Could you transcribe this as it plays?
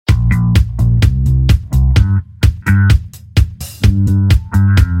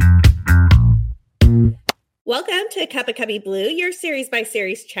Welcome to Cup of Cubby Blue, your series by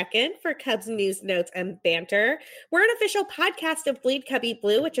series check-in for Cubs news, notes, and banter. We're an official podcast of Bleed Cubby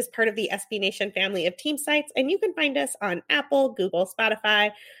Blue, which is part of the SB Nation family of team sites, and you can find us on Apple, Google,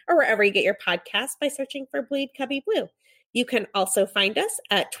 Spotify, or wherever you get your podcasts by searching for Bleed Cubby Blue. You can also find us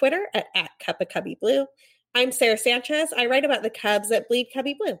at Twitter at Cup of Cubby Blue. I'm Sarah Sanchez. I write about the Cubs at Bleed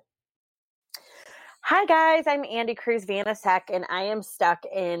Cubby Blue. Hi guys, I'm Andy Cruz Vanasek, and I am stuck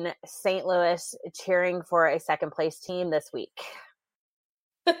in St. Louis cheering for a second place team this week.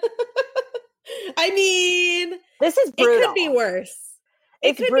 I mean, this is brutal. It could be worse.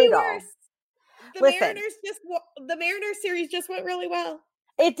 It could be worse. The Mariners series just went really well.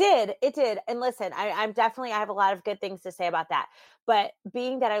 It did. And listen, I have a lot of good things to say about that. But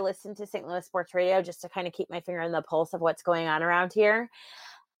being that I listen to St. Louis sports radio just to kind of keep my finger on the pulse of what's going on around here,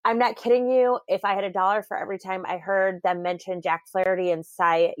 I'm not kidding you. If I had $1 for every time I heard them mention Jack Flaherty and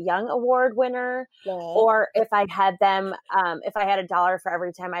Cy Young Award winner, or if I had $1 for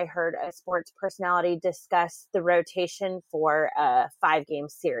every time I heard a sports personality discuss the rotation for a 5-game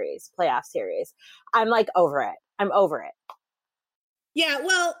playoff series, I'm like over it. I'm over it. Yeah,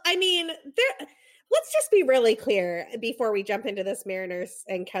 well, I mean, let's just be really clear before we jump into this Mariners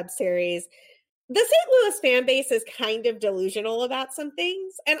and Cubs series. The St. Louis fan base is kind of delusional about some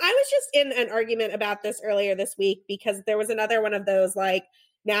things. And I was just in an argument about this earlier this week because there was another one of those like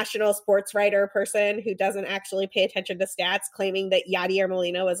national sports writer person who doesn't actually pay attention to stats claiming that Yadier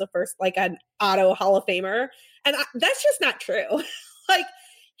Molina was an auto Hall of Famer. And that's just not true. Like,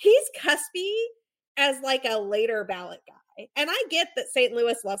 he's cuspy as like a later ballot guy. And I get that St.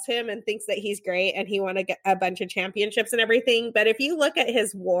 Louis loves him and thinks that he's great and he won a bunch of championships and everything. But if you look at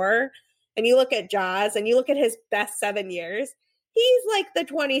his WAR, and you look at Jaws and you look at his best 7 years, he's like the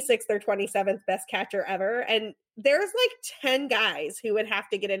 26th or 27th best catcher ever. And there's like 10 guys who would have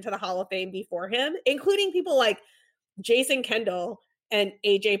to get into the Hall of Fame before him, including people like Jason Kendall and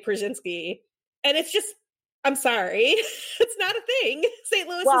AJ Przynski. And it's just, I'm sorry, it's not a thing. St.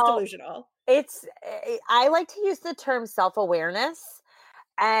 Louis is delusional. I like to use the term self-awareness.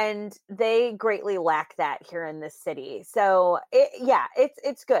 And they greatly lack that here in this city. So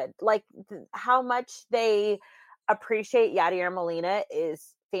it's good. Like how much they appreciate Yadier Molina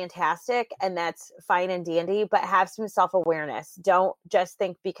is fantastic. And that's fine and dandy, but have some self-awareness. Don't just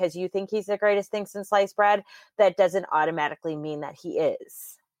think because you think he's the greatest thing since sliced bread, that doesn't automatically mean that he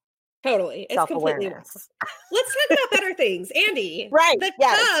is. Totally. It's completely wrong. Let's talk about better things. Andy. Right. The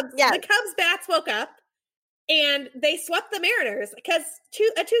Cubs bats woke up. And they swept the Mariners because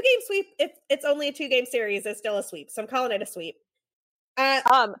a 2-game sweep, if it's only a 2-game series, is still a sweep. So I'm calling it a sweep. That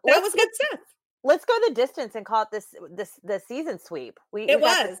was good stuff. Let's go the distance and call it the season sweep. We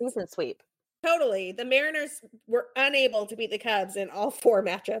got the season sweep. Totally. The Mariners were unable to beat the Cubs in all 4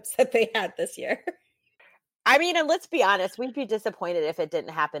 matchups that they had this year. I mean, and let's be honest, we'd be disappointed if it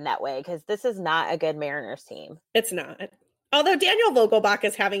didn't happen that way because this is not a good Mariners team. It's not. Although Daniel Vogelbach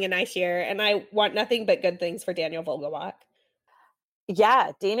is having a nice year, and I want nothing but good things for Daniel Vogelbach.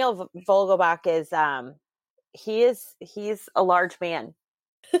 Yeah, Daniel Vogelbach is he's a large man.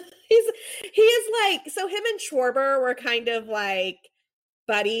 he is like, so him and Schwarber were kind of like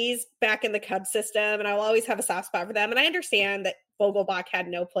buddies back in the Cubs system, and I'll always have a soft spot for them. And I understand that Vogelbach had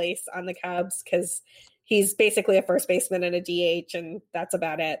no place on the Cubs because he's basically a first baseman and a DH, and that's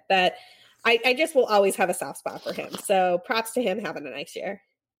about it. But I just will always have a soft spot for him. So props to him having a nice year.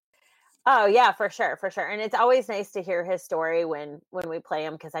 Oh yeah, for sure. And it's always nice to hear his story when we play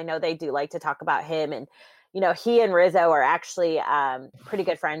him, because I know they do like to talk about him. And, you know, he and Rizzo are actually pretty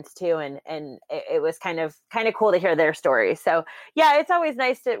good friends too. And it was kind of cool to hear their story. So yeah, it's always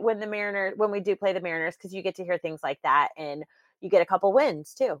nice to when we do play the Mariners, because you get to hear things like that and you get a couple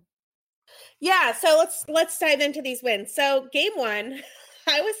wins too. Yeah. So let's dive into these wins. So game 1,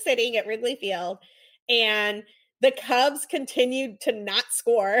 I was sitting at Wrigley Field and the Cubs continued to not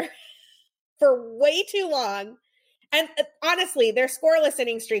score for way too long. And honestly, their scoreless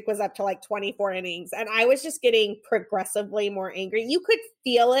inning streak was up to like 24 innings. And I was just getting progressively more angry. You could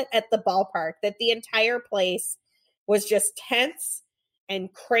feel it at the ballpark that the entire place was just tense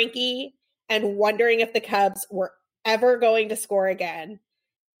and cranky and wondering if the Cubs were ever going to score again.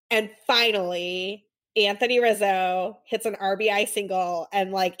 And finally, Anthony Rizzo hits an RBI single,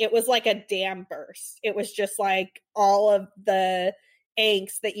 and like it was like a dam burst. It was just like all of the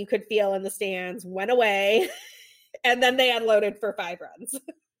angst that you could feel in the stands went away, and then they unloaded for 5 runs.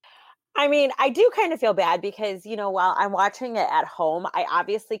 I mean, I do kind of feel bad because, while I'm watching it at home, I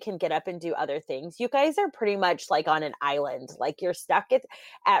obviously can get up and do other things. You guys are pretty much like on an island. Like you're stuck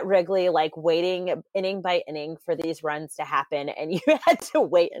at Wrigley, like waiting inning by inning for these runs to happen. And you had to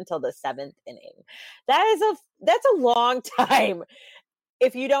wait until the seventh inning. That's a long time.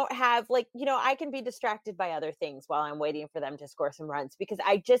 If you don't have I can be distracted by other things while I'm waiting for them to score some runs, because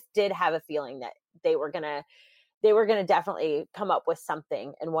I just did have a feeling that they were going to definitely come up with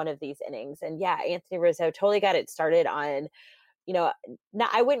something in one of these innings. And yeah, Anthony Rizzo totally got it started on, not,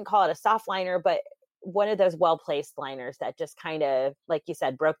 I wouldn't call it a soft liner, but one of those well-placed liners that just kind of, like you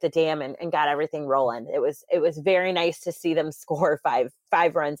said, broke the dam and got everything rolling. It was very nice to see them score five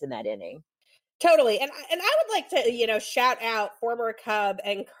runs in that inning. Totally. And I would like to, shout out former Cub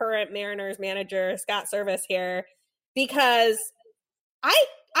and current Mariners manager Scott Service here, because I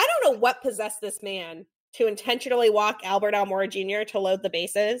don't know what possessed this man to intentionally walk Albert Almora Jr. to load the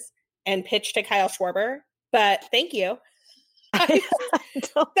bases and pitch to Kyle Schwarber, but thank you. That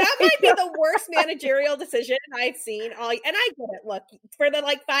might be the worst managerial decision I've seen. And I get it. Look, for the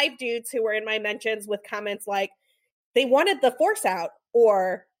 5 dudes who were in my mentions with comments like they wanted the force out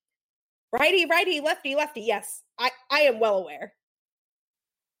or righty, lefty. Yes, I am well aware.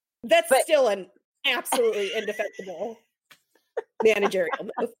 That's still an absolutely indefensible managerial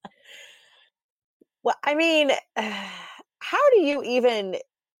move. Well, I mean, how do you even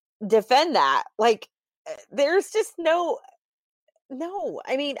defend that? Like, there's just no.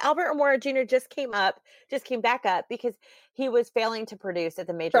 I mean, Albert Amora Jr. just came back up because he was failing to produce at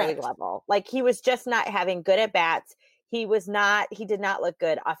the major league level. Like, he was just not having good at bats. He did not look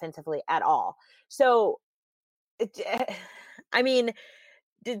good offensively at all. So, I mean,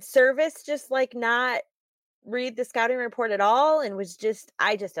 did Service just not read the scouting report at all and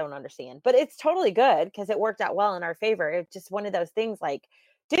I just don't understand. But it's totally good because it worked out well in our favor. It's just one of those things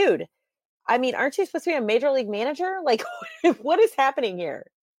dude, I mean, aren't you supposed to be a major league manager? Like, what is happening here?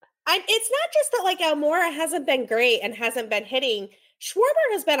 It's not just that Almora hasn't been great and hasn't been hitting.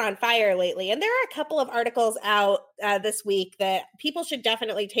 Schwarber has been on fire lately, and there are a couple of articles out this week that people should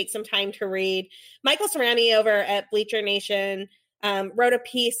definitely take some time to read. Michael Cerami over at Bleacher Nation wrote a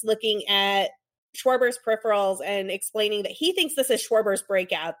piece looking at Schwarber's peripherals and explaining that he thinks this is Schwarber's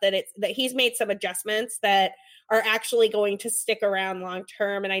breakout, that he's made some adjustments that are actually going to stick around long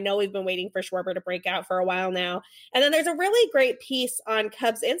term. And I know we've been waiting for Schwarber to break out for a while now. And then there's a really great piece on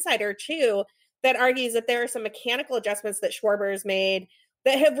Cubs Insider too that argues that there are some mechanical adjustments that Schwarber's made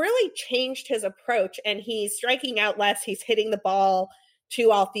that have really changed his approach. And he's striking out less. He's hitting the ball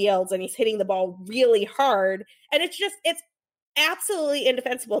to all fields and he's hitting the ball really hard. And it's absolutely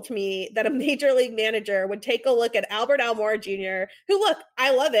indefensible to me that a major league manager would take a look at Albert Almora Jr., who, look,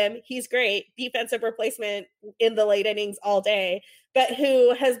 I love him. He's great. Defensive replacement in the late innings all day, but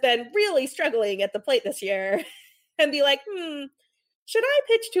who has been really struggling at the plate this year and be like, should I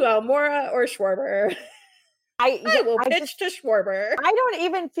pitch to Almora or Schwarber? I will pitch to Schwarber. I don't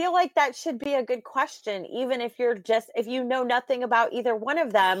even feel like that should be a good question, even if if you know nothing about either one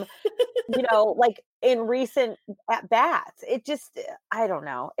of them, in recent at bats. I don't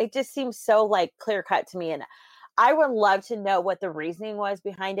know. It just seems so clear cut to me. And I would love to know what the reasoning was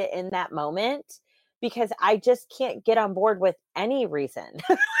behind it in that moment, because I just can't get on board with any reason.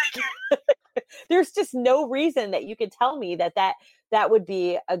 There's just no reason that you could tell me that would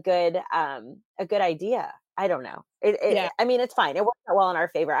be a good idea. I don't know. Yeah. I mean, it's fine. It worked out well in our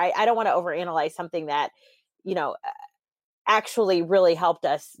favor. I don't want to overanalyze something that, actually really helped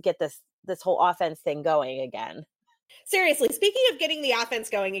us get this whole offense thing going again. Seriously, speaking of getting the offense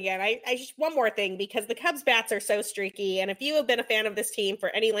going again, I just one more thing, because the Cubs bats are so streaky. And if you have been a fan of this team for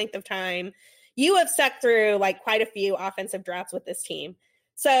any length of time, you have stuck through quite a few offensive droughts with this team.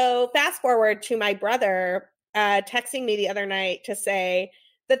 So fast forward to my brother texting me the other night to say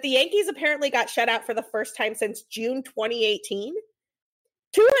that the Yankees apparently got shut out for the first time since June 2018.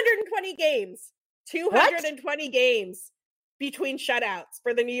 220 games. 220 games between shutouts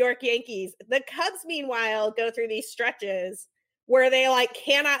for the New York Yankees. The Cubs, meanwhile, go through these stretches where they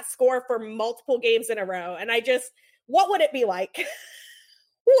cannot score for multiple games in a row. And what would it be like?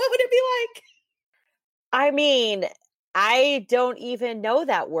 What would it be like? I mean, I don't even know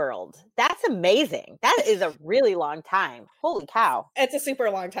that world. That's amazing. That is a really long time. Holy cow. It's a super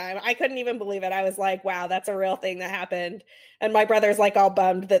long time. I couldn't even believe it. I was like, wow, that's a real thing that happened. And my brother's all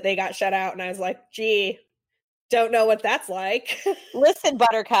bummed that they got shut out. And I was like, gee, don't know what that's like. Listen,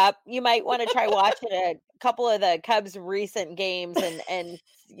 Buttercup, you might want to try watching a couple of the Cubs' recent games and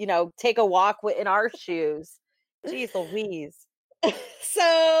take a walk in our shoes. Jeez Louise.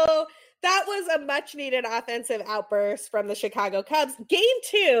 So That was a much needed offensive outburst from the Chicago Cubs. Game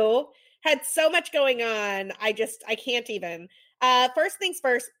 2 had so much going on. I can't even. First things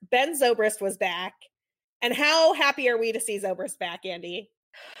first, Ben Zobrist was back. And how happy are we to see Zobrist back, Andy?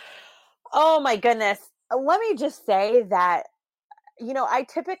 Oh my goodness. Let me just say that, I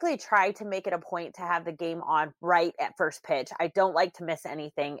typically try to make it a point to have the game on right at first pitch. I don't like to miss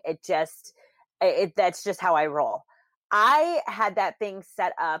anything. That's just how I roll. I had that thing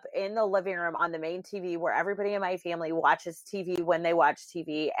set up in the living room on the main TV where everybody in my family watches TV when they watch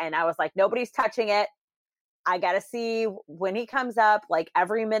TV. And I was like, nobody's touching it. I got to see when he comes up, like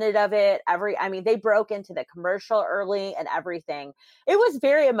every minute of it, they broke into the commercial early and everything. It was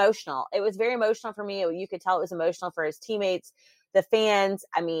very emotional. It was very emotional for me. You could tell it was emotional for his teammates, the fans.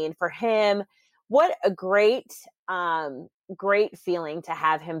 For him, what a great feeling to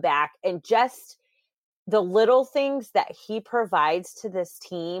have him back, and just the little things that he provides to this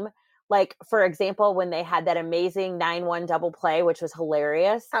team. Like, for example, when they had that amazing 9-1 double play, which was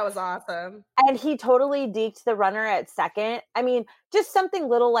hilarious. That was awesome. And he totally deked the runner at second. Just something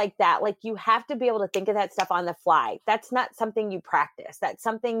little like that. Like, you have to be able to think of that stuff on the fly. That's not something you practice. That's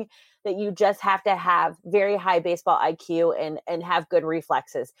something that you just have to have very high baseball IQ and have good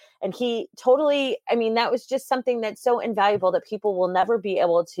reflexes. And he totally, that was just something that's so invaluable that people will never be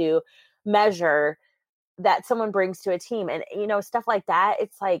able to measure, that someone brings to a team. And, stuff like that.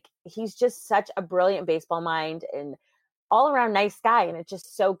 It's like, he's just such a brilliant baseball mind and all around nice guy. And it's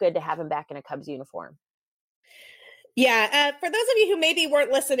just so good to have him back in a Cubs uniform. Yeah. For those of you who maybe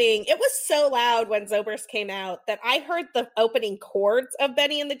weren't listening, it was so loud when Zobrist came out that I heard the opening chords of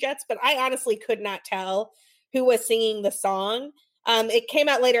Benny and the Jets, but I honestly could not tell who was singing the song. It came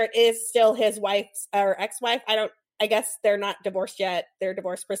out later. It is still his wife's or ex-wife. I guess they're not divorced yet. They're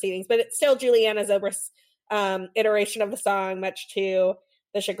divorce proceedings, but it's still Juliana Zobrist's iteration of the song, much to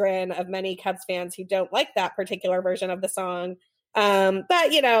the chagrin of many Cubs fans who don't like that particular version of the song.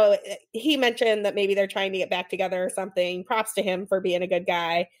 But he mentioned that maybe they're trying to get back together or something. Props to him for being a good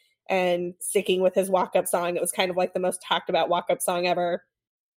guy and sticking with his walk-up song. It was kind of like the most talked about walk-up song ever.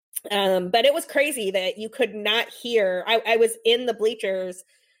 But it was crazy that you could not hear. I was in the bleachers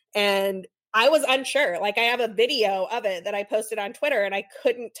and I was unsure. Like, I have a video of it that I posted on Twitter and I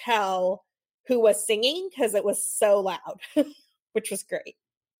couldn't tell who was singing because it was so loud, which was great.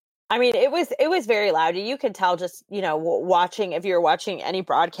 It was very loud. You could tell just, watching, if you're watching any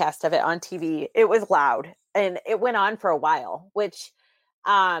broadcast of it on TV, it was loud and it went on for a while, which,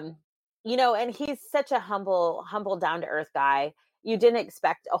 and he's such a humble, down to earth guy. You didn't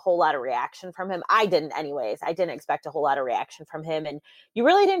expect a whole lot of reaction from him. I didn't anyways. I didn't expect a whole lot of reaction from him, and you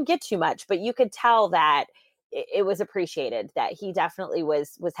really didn't get too much, but you could tell that it was appreciated, that he definitely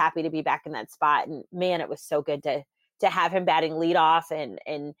was happy to be back in that spot. And man, it was so good to have him batting leadoff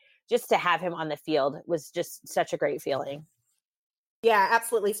and just to have him on the field was just such a great feeling. Yeah,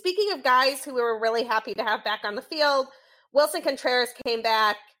 absolutely. Speaking of guys who we were really happy to have back on the field, Wilson Contreras came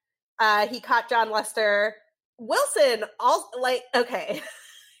back. He caught John Lester. Wilson, okay,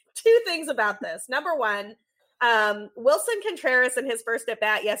 two things about this. Number one, Wilson Contreras in his first at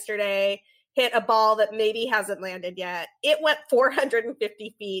bat yesterday hit a ball that maybe hasn't landed yet. It went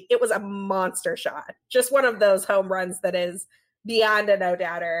 450 feet. It was a monster shot. Just one of those home runs that is beyond a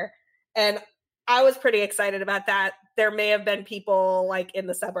no-doubter. And I was pretty excited about that. There may have been people like in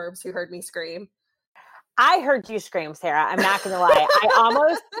the suburbs who heard me scream. I heard you scream, Sarah. I'm not going to lie. I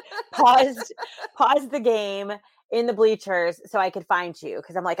almost paused the game in the bleachers so I could find you,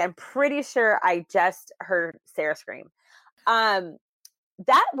 because I'm like, I'm pretty sure I just heard Sarah scream.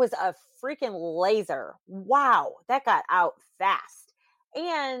 That was a freaking laser. Wow, that got out fast.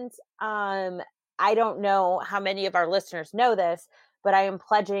 And I don't know how many of our listeners know this, but I am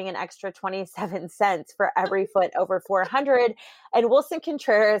pledging an extra 27 cents for every foot over 400. And Wilson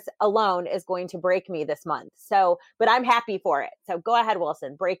Contreras alone is going to break me this month. So, but I'm happy for it. So go ahead,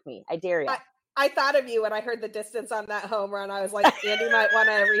 Wilson, break me. I dare you. I thought of you when I heard the distance on that home run. I was like, Andy might want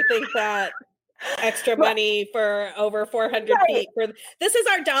to rethink that extra money for over 400 feet. This is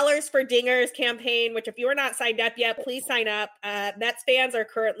our Dollars for Dingers campaign, which if you are not signed up yet, please sign up. Mets fans are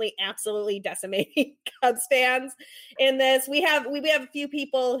currently absolutely decimating Cubs fans in this. We have a few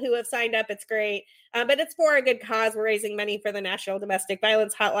people who have signed up. It's great. But it's for a good cause. We're raising money for the National Domestic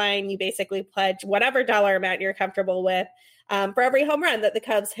Violence Hotline. You basically pledge whatever dollar amount you're comfortable with for every home run that the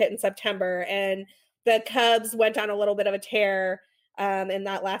Cubs hit in September. And the Cubs went on a little bit of a tear in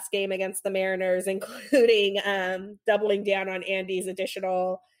that last game against the Mariners, including doubling down on Andy's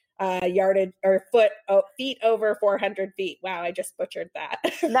additional yardage or feet over 400 feet. Wow, I just butchered that.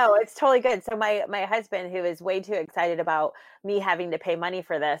 No, it's totally good. So my husband, who is way too excited about me having to pay money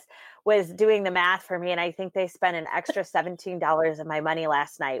for this, was doing the math for me, and I think they spent an extra $17 of my money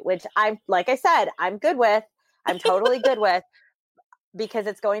last night, which like I said, I'm good with. I'm totally good with, because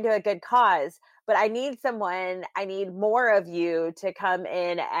it's going to a good cause. But I need more of you to come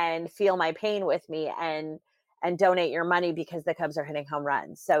in and feel my pain with me and donate your money, because the Cubs are hitting home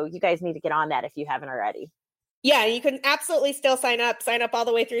runs. So you guys need to get on that if you haven't already. Yeah, you can absolutely still sign up all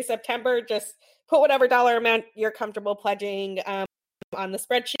the way through September. Just put whatever dollar amount you're comfortable pledging on the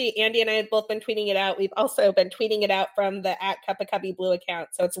spreadsheet. Andy and I have both been tweeting it out. We've also been tweeting it out from the @CupOfCubbyBlue account.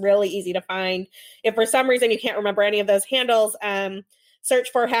 So it's really easy to find. If for some reason you can't remember any of those handles,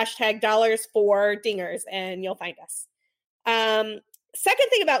 search for #$4Dingers and you'll find us. Second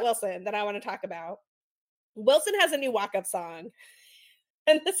thing about Wilson that I want to talk about. Wilson has a new walk-up song.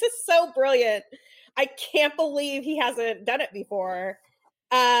 And this is so brilliant. I can't believe he hasn't done it before.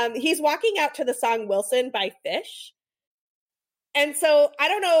 He's walking out to the song Wilson by Fish. And so I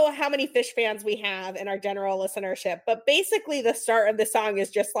don't know how many Fish fans we have in our general listenership, but basically the start of the song is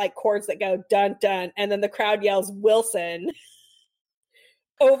just like chords that go dun dun, and then the crowd yells Wilson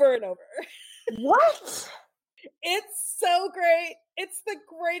over and over. What? It's so great. It's the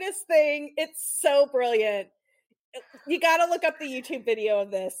greatest thing. It's so brilliant. You got to look up the YouTube video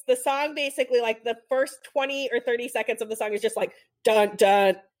of this. The song basically, like the first 20 or 30 seconds of the song is just like, dun,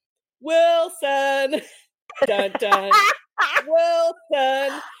 dun, Wilson, dun, dun,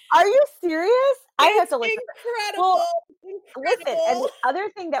 Wilson. Are you serious? I have to listen. Incredible. Well, incredible. Listen, and the other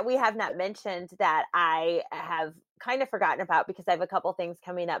thing that we have not mentioned that I have kind of forgotten about, because I have a couple things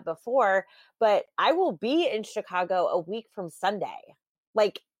coming up before, but I will be in Chicago a week from Sunday.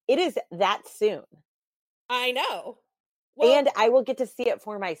 Like, it is that soon. I know. Well, and I will get to see it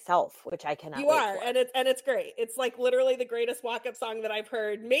for myself, which I cannot. You are, and it's great. It's like literally the greatest walk-up song that I've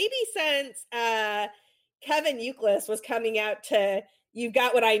heard, maybe since Kevin Youkilis was coming out to "You've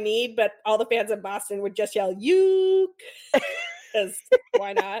Got What I Need," but all the fans in Boston would just yell "Uke," because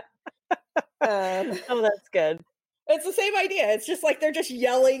why not? Oh, that's good. It's the same idea. It's just like they're just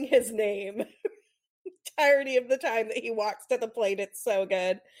yelling his name entirety of the time that he walks to the plate. It's so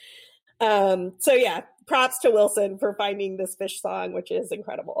good. So yeah, props to Wilson for finding this Fish song, which is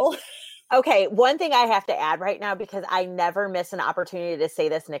incredible. Okay, one thing I have to add right now, because I never miss an opportunity to say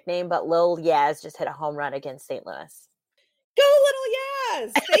this nickname, but Lil Yaz just hit a home run against St. Louis. Go Little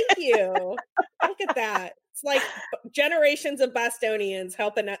Yaz! Thank you. Look at that. It's like generations of Bostonians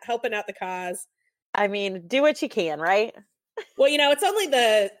helping out the cause. I mean, do what you can, right? Well, it's only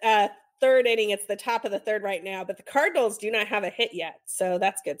the third inning. It's the top of the third right now, but the Cardinals do not have a hit yet, so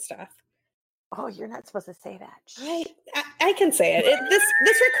that's good stuff. Oh, you're not supposed to say that. I can say it. This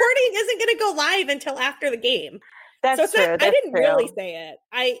recording isn't going to go live until after the game. That's true. I didn't really say it.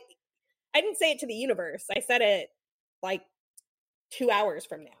 I didn't say it to the universe. I said it like 2 hours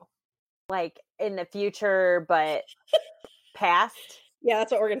from now. Like in the future, but past? Yeah,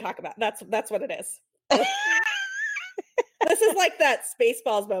 that's what we're going to talk about. That's what it is. This is like that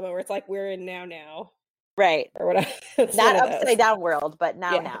Spaceballs moment where it's like, we're in now. Right. Or whatever. Not upside down world, but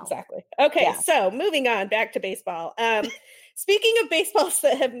now. Exactly. Okay, So moving on back to baseball. Speaking of baseballs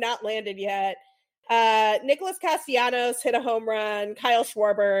that have not landed yet, Nicholas Castellanos hit a home run. Kyle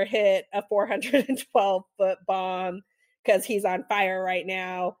Schwarber hit a 412-foot bomb because he's on fire right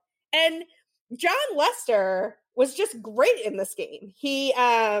now. And John Lester was just great in this game. He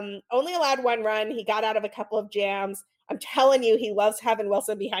only allowed one run. He got out of a couple of jams. I'm telling you, he loves having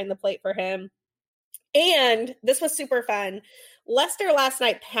Wilson behind the plate for him. And this was super fun. Lester last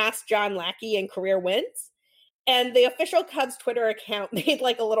night passed John Lackey in career wins. And the official Cubs Twitter account made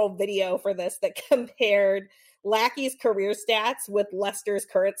like a little video for this that compared Lackey's career stats with Lester's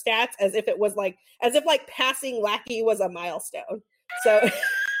current stats as if passing Lackey was a milestone. So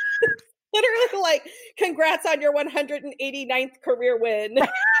literally like, congrats on your 189th career win.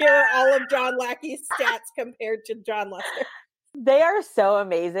 Here are all of John Lackey's stats compared to John Lester. They are so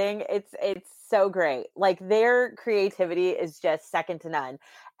amazing. It's so great. Like, their creativity is just second to none.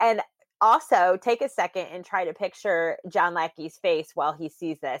 And also take a second and try to picture John Lackey's face while he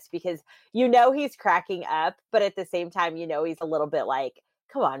sees this, because he's cracking up, but at the same time, he's a little bit like,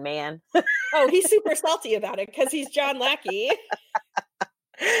 come on, man. Oh, he's super salty about it because he's John Lackey.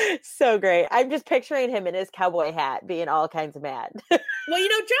 So great. I'm just picturing him in his cowboy hat being all kinds of mad. Well,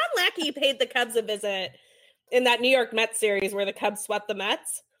 John Lackey paid the Cubs a visit in that New York Mets series where the Cubs swept the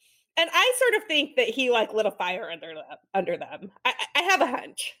Mets. And I sort of think that he lit a fire under them. I have a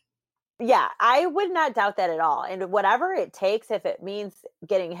hunch. Yeah, I would not doubt that at all. And whatever it takes, if it means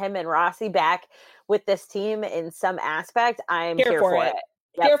getting him and Rossi back with this team in some aspect, I'm Here here for for it. it.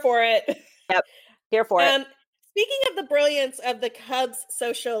 Yep. Here for it. Yep. Here for it. Speaking of the brilliance of the Cubs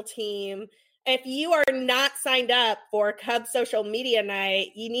social team, if you are not signed up for Cubs social media night,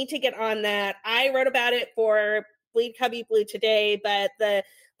 you need to get on that. I wrote about it for Bleed Cubby Blue today, but the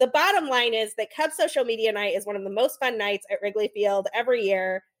bottom line is that Cubs social media night is one of the most fun nights at Wrigley Field every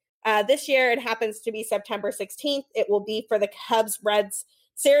year. This year, it happens to be September 16th. It will be for the Cubs Reds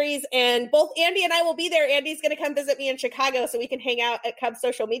series, and both Andy and I will be there. Andy's going to come visit me in Chicago so we can hang out at Cubs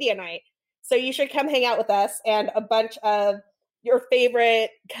social media night. So you should come hang out with us and a bunch of your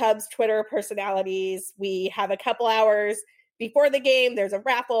favorite Cubs Twitter personalities. We have a couple hours before the game. There's a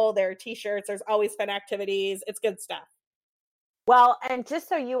raffle, there are t-shirts, there's always fun activities. It's good stuff. Well, and just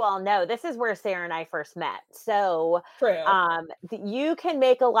so you all know, this is where Sarah and I first met. So True. you can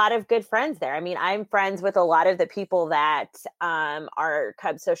make a lot of good friends there. I mean, I'm friends with a lot of the people that are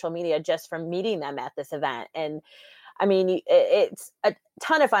Cubs social media just from meeting them at this event. And I mean, it's a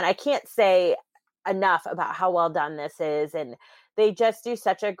ton of fun. I can't say enough about how well done this is. And they just do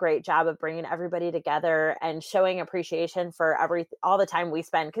such a great job of bringing everybody together and showing appreciation for all the time we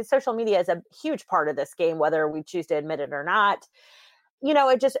spend, because social media is a huge part of this game, whether we choose to admit it or not. You know,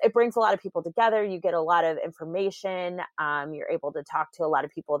 it brings a lot of people together. You get a lot of information. You're able to talk to a lot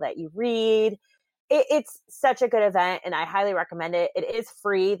of people that you read. It's such a good event, and I highly recommend it. It is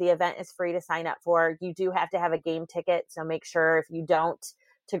free. The event is free to sign up for. You do have to have a game ticket, so make sure if you don't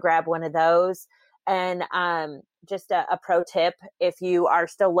to grab one of those. And just a pro tip, if you are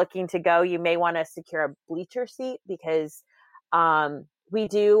still looking to go, you may want to secure a bleacher seat, because we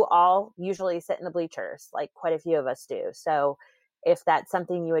do all usually sit in the bleachers, like quite a few of us do. So if that's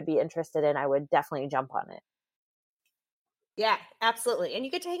something you would be interested in, I would definitely jump on it. Yeah, absolutely. And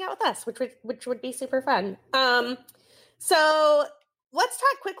you get to hang out with us, which would be super fun. So let's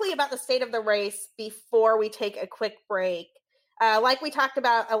talk quickly about the state of the race before we take a quick break. Like we talked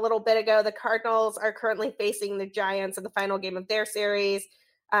about a little bit ago, the Cardinals are currently facing the Giants in the final game of their series.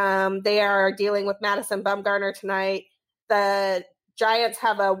 They are dealing with Madison Bumgarner tonight. The Giants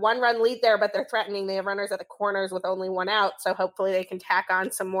have a 1-run lead there, but they're threatening. They have runners at the corners with only one out, so hopefully they can tack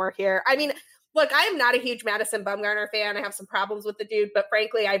on some more here. I mean, look, I am not a huge Madison Bumgarner fan. I have some problems with the dude, but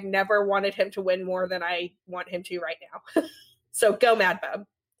frankly, I've never wanted him to win more than I want him to right now. So go Mad Bum.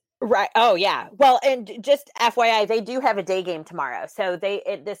 Right. Oh yeah. Well, and just FYI, they do have a day game tomorrow. So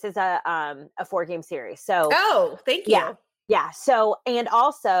this is a 4-game series. So thank you. Yeah. So, and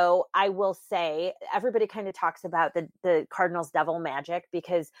also I will say, everybody kind of talks about the Cardinals devil magic,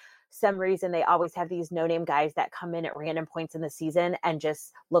 because some reason they always have these no-name guys that come in at random points in the season and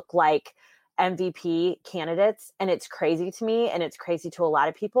just look like MVP candidates. And it's crazy to me, and it's crazy to a lot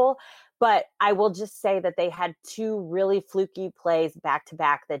of people. But I will just say that they had 2 really fluky plays back to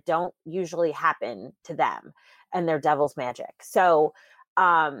back that don't usually happen to them, and they're devil's magic. So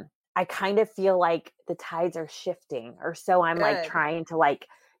I kind of feel like the tides are shifting, or so I'm like trying to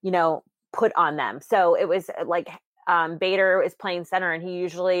put on them. So it was like Bader is playing center, and he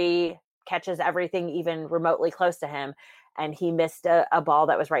usually catches everything even remotely close to him. And he missed a ball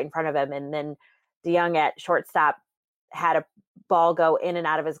that was right in front of him. And then DeYoung at shortstop had a ball go in and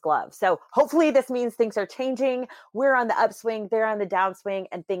out of his glove. So hopefully this means things are changing. We're on the upswing, they're on the downswing,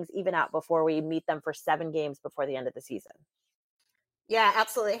 and things even out before we meet them for 7 games before the end of the season. Yeah,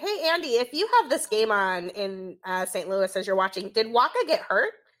 absolutely. Hey, Andy, if you have this game on in St. Louis as you're watching, did Waka get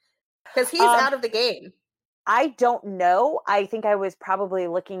hurt? Because he's out of the game. I don't know. I think I was probably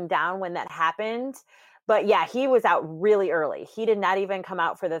looking down when that happened. But yeah, he was out really early. He did not even come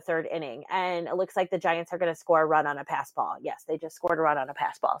out for the 3rd inning. And it looks like the Giants are going to score a run on a pass ball. Yes, they just scored a run on a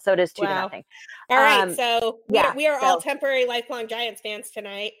pass ball. So it is 2-0. All right. So we are all temporary lifelong Giants fans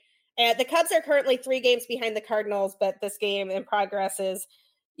tonight. The Cubs are currently 3 games behind the Cardinals, but this game in progress is,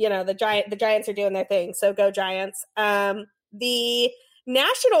 the Giants are doing their thing. So go Giants. The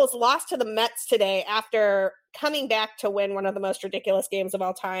Nationals lost to the Mets today after coming back to win one of the most ridiculous games of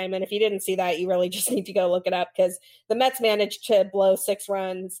all time. And if you didn't see that, you really just need to go look it up, because the Mets managed to blow 6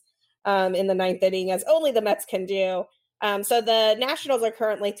 runs in the 9th inning, as only the Mets can do. So the Nationals are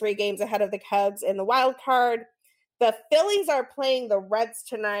currently 3 games ahead of the Cubs in the wild card. The Phillies are playing the Reds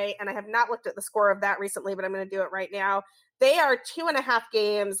tonight, and I have not looked at the score of that recently, but I'm going to do it right now. They are 2.5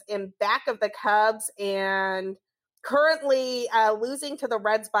 games in back of the Cubs, and currently losing to the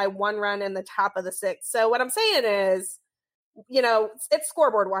Reds by 1 run in the top of the 6th. So what I'm saying is, it's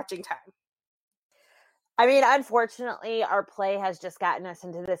scoreboard watching time. I mean, unfortunately, our play has just gotten us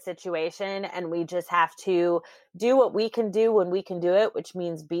into this situation, and we just have to do what we can do when we can do it, which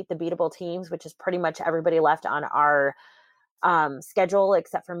means beat the beatable teams, which is pretty much everybody left on our schedule,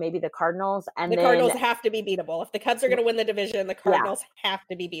 except for maybe the Cardinals. And the Cardinals have to be beatable. If the Cubs are going to win the division, the Cardinals have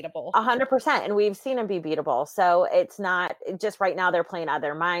to be beatable. 100%. And we've seen them be beatable. So it's not just right now they're playing out of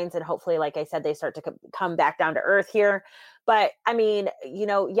their minds. And hopefully, like I said, they start to come back down to earth here. But I mean,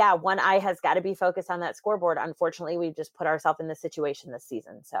 one eye has got to be focused on that scoreboard. Unfortunately, we've just put ourselves in this situation this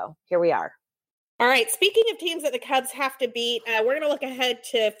season. So here we are. All right. Speaking of teams that the Cubs have to beat, we're going to look ahead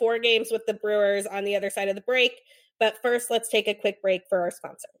to 4 games with the Brewers on the other side of the break. But first, let's take a quick break for our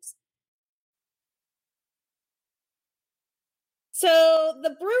sponsors. So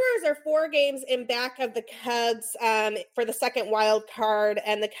the Brewers are 4 games in back of the Cubs for the second wild card,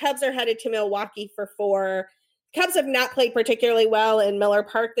 and the Cubs are headed to Milwaukee for 4. Cubs have not played particularly well in Miller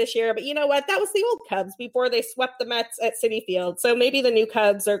Park this year, but you know what? That was the old Cubs before they swept the Mets at Citi Field. So maybe the new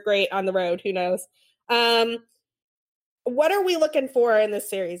Cubs are great on the road. Who knows? What are we looking for in this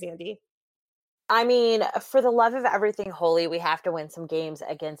series, Andy? I mean, for the love of everything holy, we have to win some games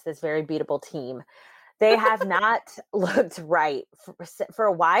against this very beatable team. They have not looked right for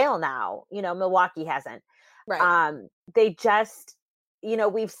a while now. Milwaukee hasn't. Right. They just,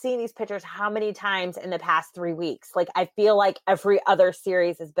 we've seen these pitchers how many times in the past 3 weeks? Like, I feel like every other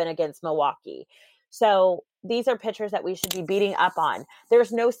series has been against Milwaukee. So these are pitchers that we should be beating up on.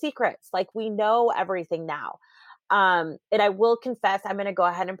 There's no secrets. Like, we know everything now. And I will confess, I'm going to go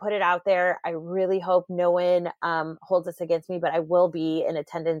ahead and put it out there. I really hope no one holds this against me, but I will be in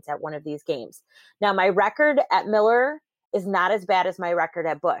attendance at one of these games. Now, my record at Miller is not as bad as my record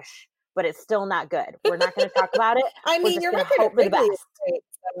at Busch, but it's still not good. We're not going to talk about it. I mean, your record at Wrigley is great.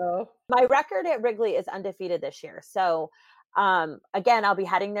 So. My record at Wrigley is undefeated this year. So, again, I'll be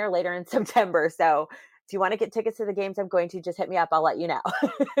heading there later in September. So if you want to get tickets to the games I'm going to, just hit me up. I'll let you know.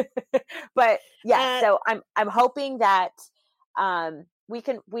 But yeah, so I'm hoping that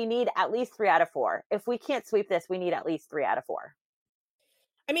we need at least 3 out of 4. If we can't sweep this, we need at least 3 out of 4.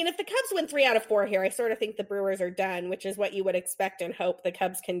 I mean, if the Cubs win 3 out of 4 here, I sort of think the Brewers are done, which is what you would expect and hope the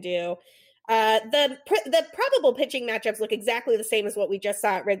Cubs can do. The probable pitching matchups look exactly the same as what we just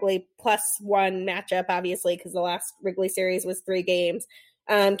saw at Wrigley, +1 matchup, obviously, because the last Wrigley series was 3 games.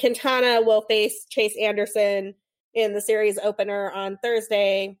 Quintana will face Chase Anderson in the series opener on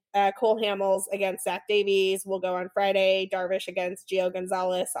Thursday. Cole Hamels against Zach Davies will go on Friday. Darvish against Gio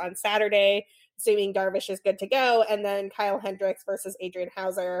Gonzalez on Saturday, assuming Darvish is good to go. And then Kyle Hendricks versus Adrian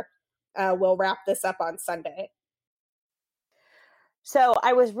Hauser will wrap this up on Sunday. So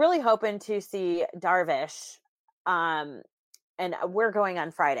I was really hoping to see Darvish, and we're going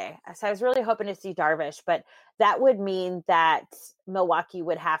on Friday. So I was really hoping to see Darvish, but that would mean that Milwaukee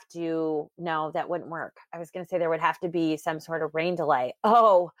would have to, no, that wouldn't work. I was going to say there would have to be some sort of rain delay.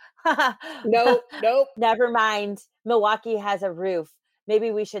 Oh, nope. Never mind. Milwaukee has a roof.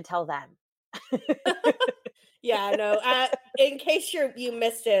 Maybe we should tell them. Yeah, no. In case you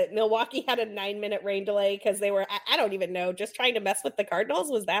missed it, Milwaukee had a 9-minute rain delay because they were, I don't even know, just trying to mess with the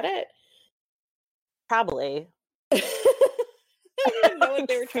Cardinals. Was that it? Probably. I don't even know what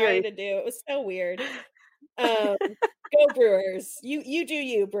they were trying to do. It was so weird. Go Brewers. You do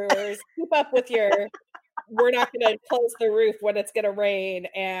you, Brewers. Keep up with your, we're not going to close the roof when it's going to rain,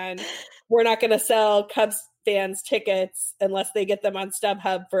 and we're not going to sell Cubs fans tickets unless they get them on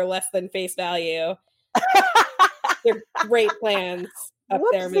StubHub for less than face value. They're great plans up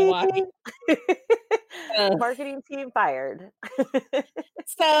there, Milwaukee. Marketing team fired.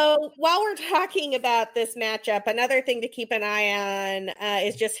 So while we're talking about this matchup, another thing to keep an eye on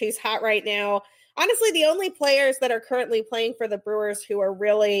is just who's hot right now. Honestly, the only players that are currently playing for the Brewers who are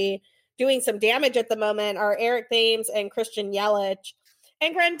really doing some damage at the moment are Eric Thames and Christian Yelich.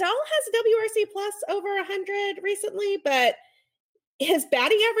 And Grandal has WRC plus over 100 recently, but his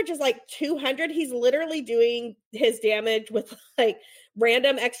batting average is like 200. He's literally doing his damage with like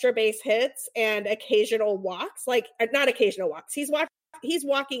random extra base hits and occasional walks. Like, not occasional walks. He's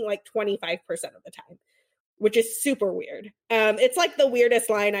walking like 25% of the time, which is super weird. It's like the weirdest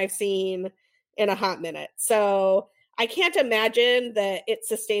line I've seen in a hot minute. So I can't imagine that it's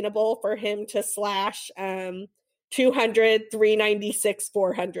sustainable for him to slash 200, 396,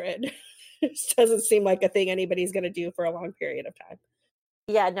 400. It doesn't seem like a thing anybody's going to do for a long period of time.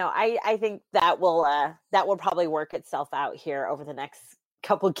 Yeah, no, I think that will probably work itself out here over the next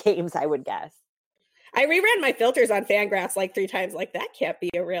couple games, I would guess. I reran my filters on Fangraphs like 3 times. Like, that can't be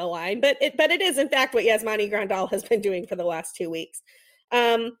a real line, but it is in fact what Yasmani Grandal has been doing for the last 2 weeks.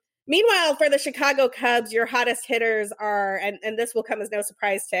 Meanwhile, for the Chicago Cubs, your hottest hitters are, and this will come as no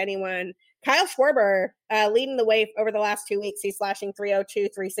surprise to anyone, Kyle Schwarber leading the way over the last 2 weeks. He's slashing 302,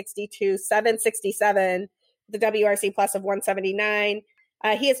 362, 767, the WRC plus of 179.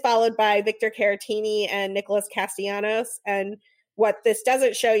 He is followed by Victor Caratini and Nicholas Castellanos. And what this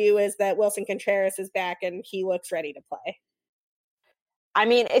doesn't show you is that Wilson Contreras is back and he looks ready to play. I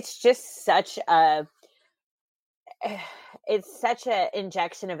mean, it's just such a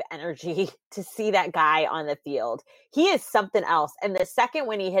injection of energy to see that guy on the field. He is something else. And the second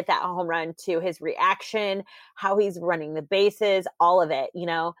when he hit that home run, to his reaction, how he's running the bases, all of it,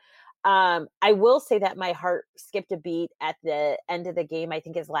 I will say that my heart skipped a beat at the end of the game. I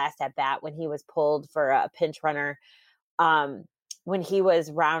think his last at bat when he was pulled for a pinch runner. When he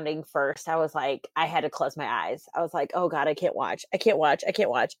was rounding first, I was like, I had to close my eyes. I was like, oh God, I can't watch. I'm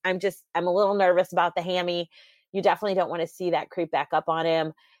a little nervous about the hammy. You definitely don't want to see that creep back up on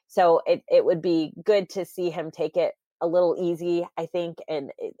him. So it would be good to see him take it a little easy, I think.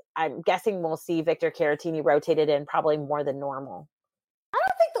 And I'm guessing we'll see Victor Caratini rotated in probably more than normal. I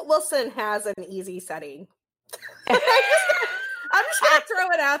don't think that Wilson has an easy setting. I'm just going to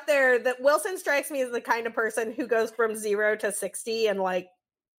throw it out there that Wilson strikes me as the kind of person who goes from 0 to 60 in like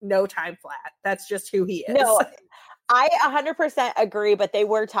no time flat. That's just who he is. No, I 100% agree, but they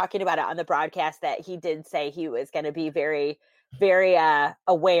were talking about it on the broadcast that he did say he was going to be very, very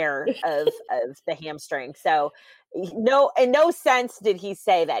aware of the hamstring. So no, in no sense did he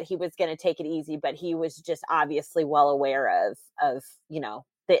say that he was going to take it easy, but he was just obviously well aware of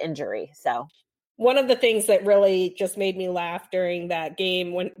the injury. So one of the things that really just made me laugh during that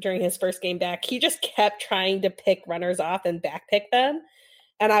game, during his first game back, he just kept trying to pick runners off and backpick them.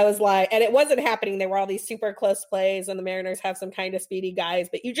 And I was like, and it wasn't happening. There were all these super close plays and the Mariners have some kind of speedy guys,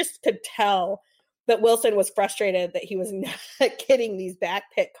 but you just could tell that Wilson was frustrated that he was not getting these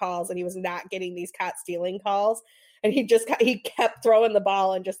backpick calls and he was not getting these caught stealing calls. And he kept throwing the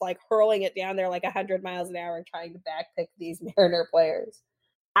ball and just like hurling it down there like 100 miles an hour and trying to backpick these Mariner players.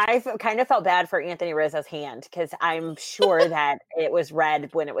 I kind of felt bad for Anthony Rizzo's hand because I'm sure that it was red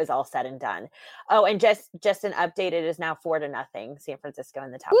when it was all said and done. Oh, and just an update, it is now 4-0, San Francisco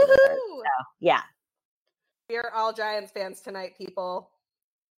in the top of the third. So, yeah. We're all Giants fans tonight, people.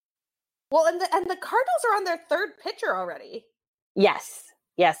 Well, and the Cardinals are on their third pitcher already. Yes,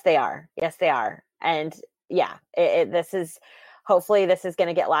 they are. And yeah, hopefully this is going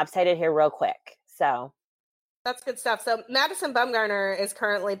to get lopsided here real quick. So that's good stuff. So Madison Bumgarner is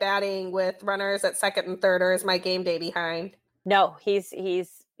currently batting with runners at second and third, or is my game day behind? No, he's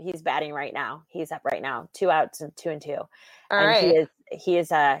batting right now. He's up right now. 2 outs and 2 and 2. All right.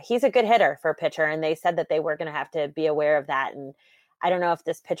 He's a good hitter for a pitcher, and they said that they were going to have to be aware of that. And I don't know if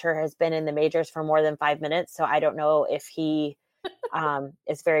this pitcher has been in the majors for more than 5 minutes, so I don't know if he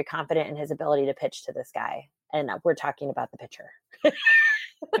is very confident in his ability to pitch to this guy. And we're talking about the pitcher.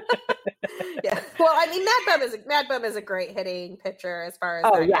 Yeah. Well, I mean, Mad Bum is a great hitting pitcher as far as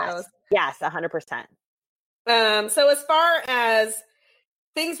goes. Yes, 100%. So as far as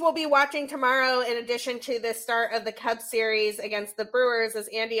things we'll be watching tomorrow, in addition to the start of the Cubs series against the Brewers, as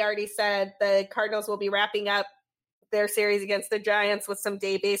Andy already said, the Cardinals will be wrapping up their series against the Giants with some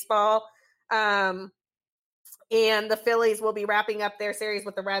day baseball. And the Phillies will be wrapping up their series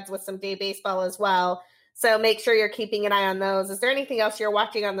with the Reds with some day baseball as well. So make sure you're keeping an eye on those. Is there anything else you're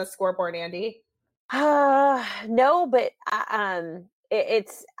watching on the scoreboard, Andy? No, but I'm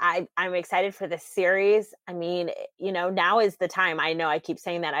excited for this series. I mean, now is the time. I know I keep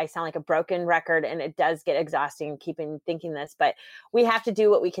saying that I sound like a broken record and it does get exhausting thinking this, but we have to do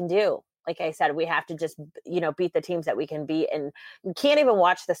what we can do. Like I said, we have to just, beat the teams that we can beat, and you can't even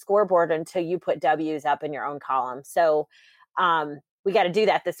watch the scoreboard until you put W's up in your own column. So, we got to do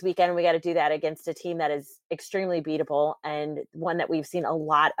that this weekend. We got to do that against a team that is extremely beatable and one that we've seen a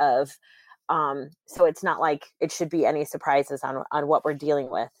lot of. So it's not like it should be any surprises on what we're dealing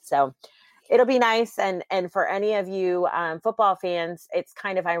with. So it'll be nice. And for any of you football fans, it's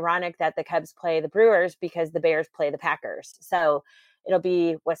kind of ironic that the Cubs play the Brewers because the Bears play the Packers. So it'll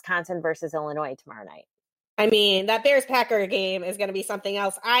be Wisconsin versus Illinois tomorrow night. I mean, that Bears-Packer game is going to be something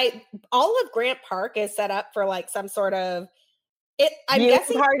else. All of Grant Park is set up for like some sort of I'm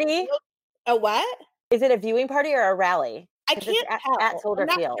guessing party. A what? Is it a viewing party or a rally? I can't tell. At Soldier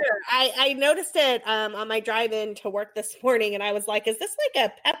Field. Sure. I noticed it on my drive-in to work this morning, and I was like, "Is this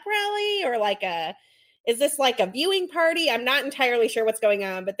like a pep rally or is this like a viewing party?" I'm not entirely sure what's going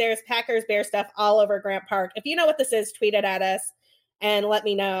on, but there's Packers Bear stuff all over Grant Park. If you know what this is, tweet it at us and let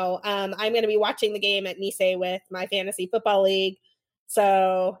me know. I'm going to be watching the game at Nisei with my fantasy football league,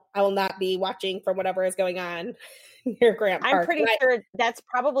 so I will not be watching from whatever is going on near Grant Park. I'm pretty sure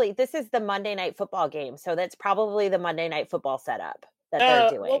this is the Monday Night Football game, so that's probably the Monday Night Football setup that they're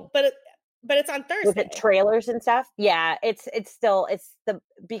doing. Well, but but it's on with the Thursday. trailers and stuff. Yeah, it's still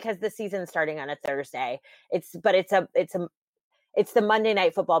because the season's starting on a Thursday. It's the Monday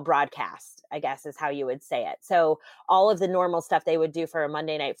Night Football broadcast, I guess is how you would say it. So all of the normal stuff they would do for a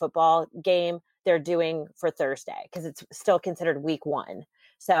Monday Night Football game, they're doing for Thursday because it's still considered week 1.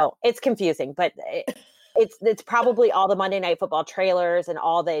 So it's confusing, but it's probably all the Monday Night Football trailers and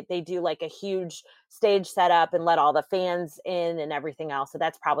all they do like a huge stage setup and let all the fans in and everything else. So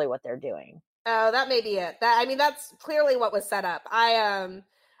that's probably what they're doing. Oh, that may be it. That's clearly what was set up. I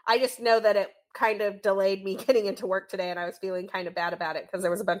just know that it kind of delayed me getting into work today, and I was feeling kind of bad about it because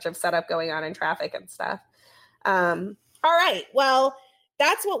there was a bunch of setup going on in traffic and stuff. All right. Well,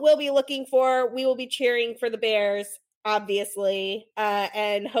 that's what we'll be looking for. We will be cheering for the Bears, obviously,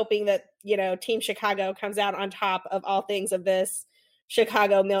 and hoping that, Team Chicago comes out on top of all things of this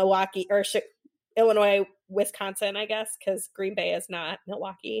Chicago, Milwaukee, or Illinois, Wisconsin, I guess, because Green Bay is not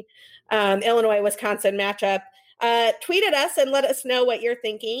Milwaukee. Illinois, Wisconsin matchup. Tweet at us and let us know what you're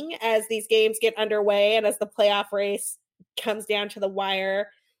thinking as these games get underway and as the playoff race comes down to the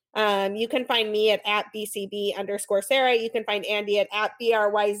wire. You can find me at BCB_Sarah. You can find Andy at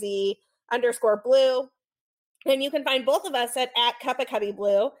BRYZ_Blue. And you can find both of us at Cup of Cubby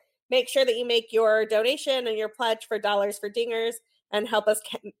Blue. Make sure that you make your donation and your pledge for Dollars for Dingers and help us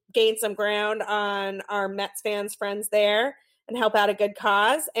gain some ground on our Mets fans friends there and help out a good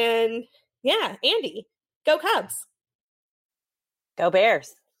cause. And yeah, Andy, go Cubs. Go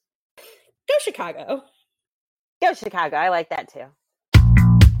Bears. Go Chicago. Go Chicago. I like that too.